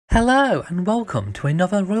Hello and welcome to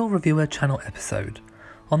another Royal Reviewer channel episode.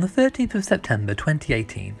 On the 13th of September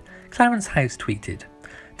 2018, Clarence House tweeted,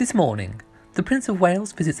 "This morning, the Prince of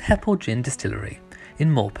Wales visits Heppel Gin Distillery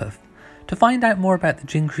in Morpeth to find out more about the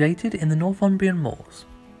gin created in the Northumbrian moors."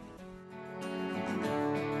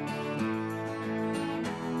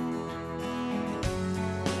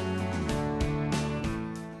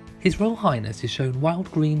 His Royal Highness is shown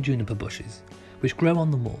wild green juniper bushes, which grow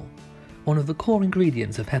on the moor, one of the core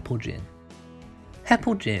ingredients of Heppel Gin.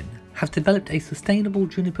 Heppel Gin has developed a sustainable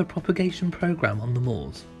juniper propagation programme on the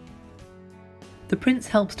moors. The Prince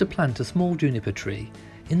helps to plant a small juniper tree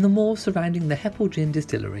in the moors surrounding the Heppel Gin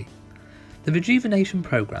Distillery. The rejuvenation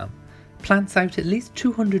programme plants out at least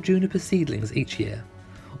 200 juniper seedlings each year,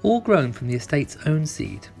 all grown from the estate's own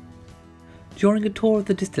seed. During a tour of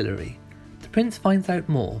the distillery, the Prince finds out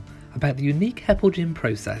more about the unique Heppel Gin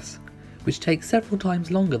process, which takes several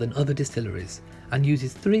times longer than other distilleries and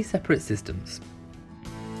uses 3 separate systems.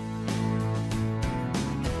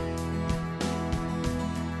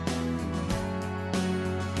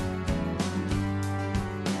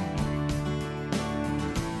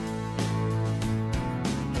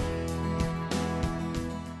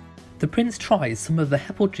 The Prince tries some of the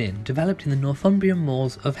Heppel Gin developed in the Northumbrian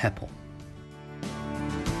moors of Heppel.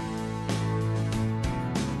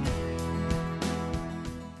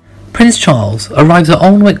 Prince Charles arrives at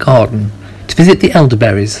Alnwick Garden to visit the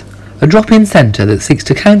Elderberries, a drop-in centre that seeks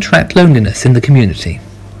to counteract loneliness in the community.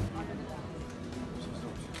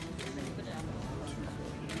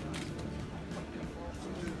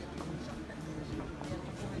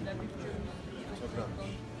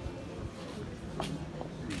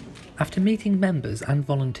 After meeting members and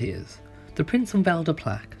volunteers, the Prince unveiled a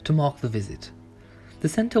plaque to mark the visit. The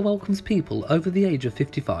centre welcomes people over the age of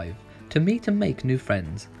 55 to meet and make new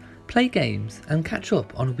friends, play games and catch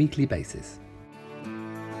up on a weekly basis.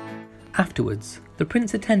 Afterwards, the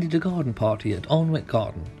Prince attended a garden party at Alnwick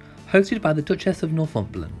Garden, hosted by the Duchess of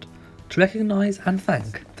Northumberland, to recognise and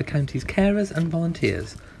thank the county's carers and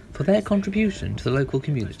volunteers for their contribution to the local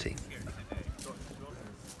community.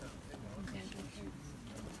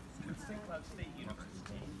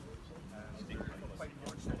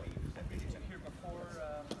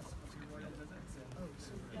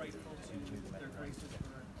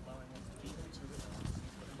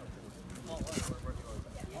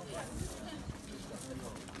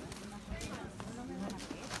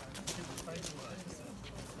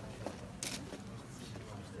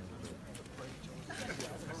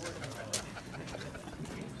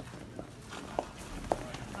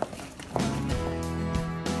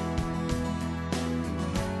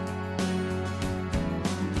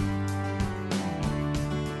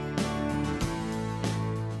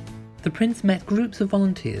 The Prince met groups of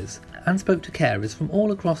volunteers and spoke to carers from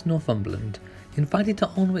all across Northumberland, invited to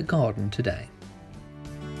Alnwick Garden today.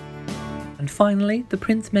 And finally, the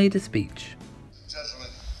Prince made a speech. Gentlemen,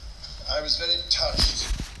 I was very touched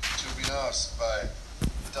to have been asked by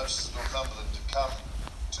the Duchess of Northumberland to come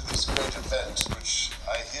to this great event, which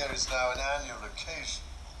I hear is now an annual occasion.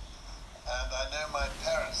 And I know my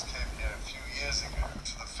parents came here a few years ago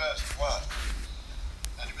to the first one,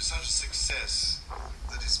 and it was such a success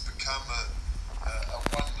that it's become a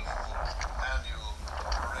wonderful annual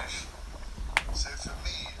operation. So for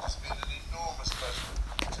me, it has been an enormous pleasure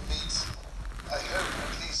to meet, I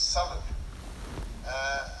hope, at least some of you,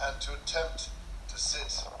 and to attempt to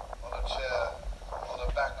sit on a chair on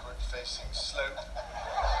a backward-facing slope,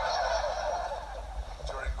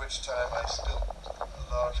 during which time I spilled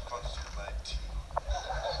a large quantity of my tea.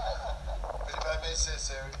 But if I may say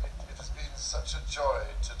so, it has been such a joy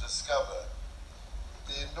to discover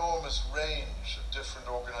the enormous range of different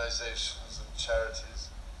organisations and charities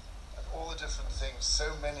and all the different things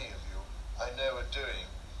so many of you I know are doing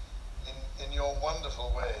in your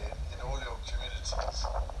wonderful way in all your communities,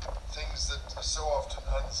 things that are so often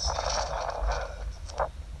unseen and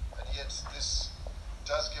unheard, and yet this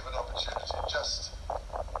does give an opportunity just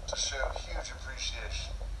to show huge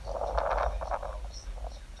appreciation for the many marvellous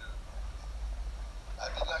things you do.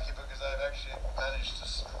 I've been lucky because I've actually managed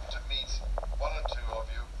to meet one or two of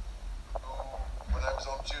you who, when I was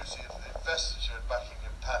on duty at the investiture at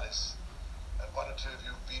Buckingham Palace, and one or two of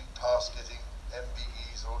you have been past getting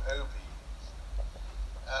MBEs or OBEs.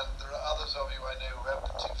 And there are others of you I know who have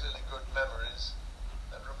particularly good memories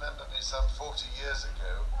and remember me some 40 years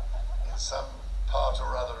ago in some part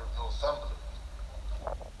or other of Northumberland.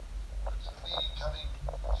 But for me, coming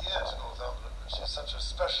here to Northumberland, which is such a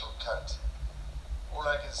special county, all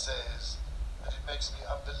I can say is that it makes me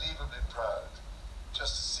unbelievably proud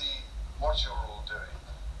just to see what you're all doing,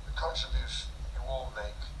 the contribution you all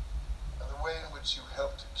make, and the way in which you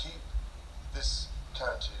help to keep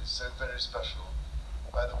very special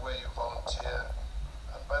by the way you volunteer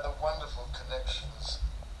and by the wonderful connections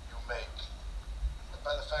you make, and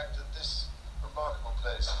by the fact that this remarkable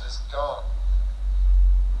place, this garden,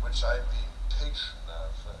 which I've been patron of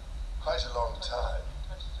for quite a long time,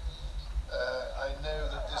 I know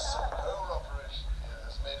that this whole operation here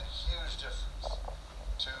has made a huge difference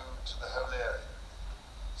to the whole area.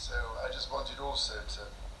 So I just wanted also to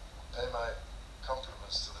pay my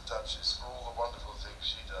compliments to the Duchess for all the wonderful things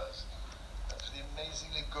she does, and for the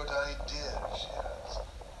amazingly good ideas she has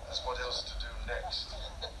as what else to do next.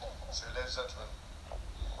 So ladies and gentlemen,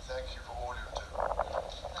 thank you for all you do.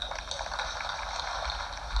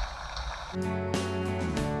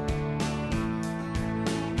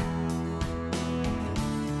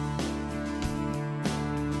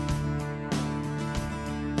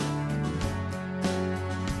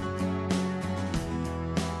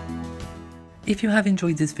 If you have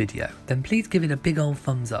enjoyed this video, then please give it a big old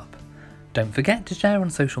thumbs up. Don't forget to share on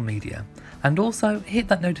social media, and also hit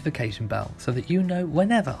that notification bell so that you know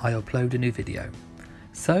whenever I upload a new video.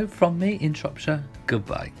 So from me in Shropshire,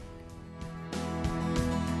 goodbye.